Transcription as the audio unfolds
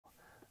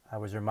I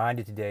was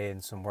reminded today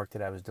in some work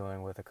that I was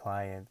doing with a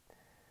client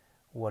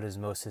what is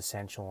most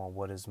essential and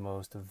what is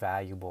most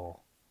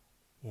valuable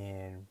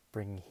in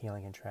bringing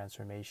healing and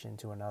transformation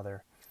to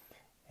another.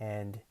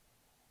 And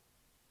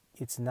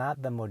it's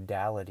not the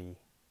modality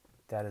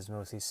that is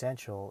most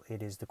essential,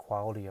 it is the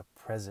quality of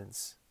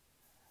presence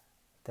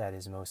that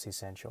is most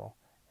essential.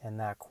 And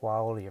that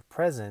quality of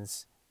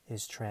presence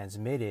is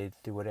transmitted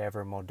through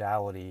whatever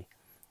modality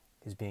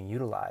is being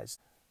utilized.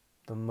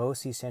 The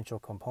most essential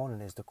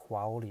component is the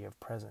quality of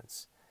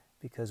presence,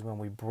 because when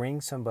we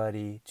bring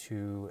somebody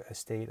to a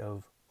state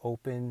of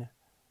open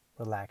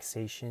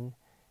relaxation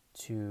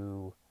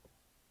to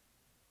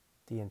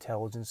the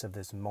intelligence of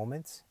this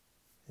moment,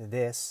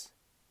 this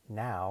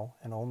now,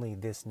 and only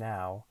this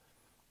now,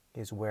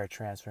 is where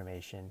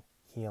transformation,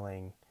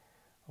 healing,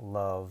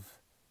 love,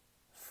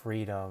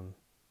 freedom,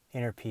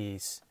 inner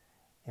peace,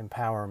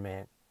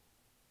 empowerment,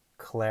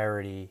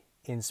 clarity,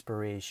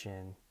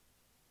 inspiration,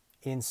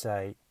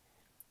 insight,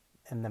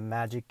 and the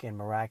magic and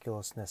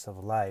miraculousness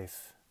of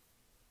life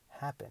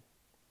happen.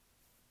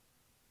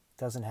 It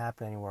doesn't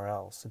happen anywhere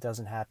else. It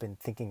doesn't happen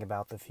thinking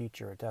about the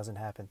future. It doesn't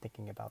happen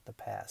thinking about the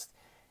past.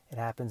 It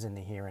happens in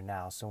the here and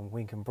now. So when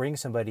we can bring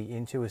somebody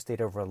into a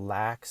state of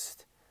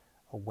relaxed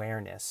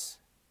awareness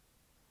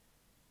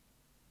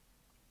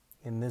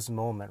in this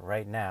moment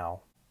right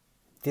now,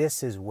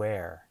 this is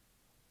where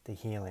the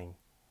healing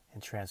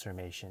and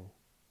transformation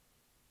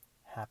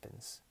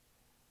happens.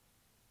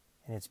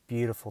 And it's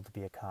beautiful to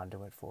be a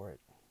conduit for it.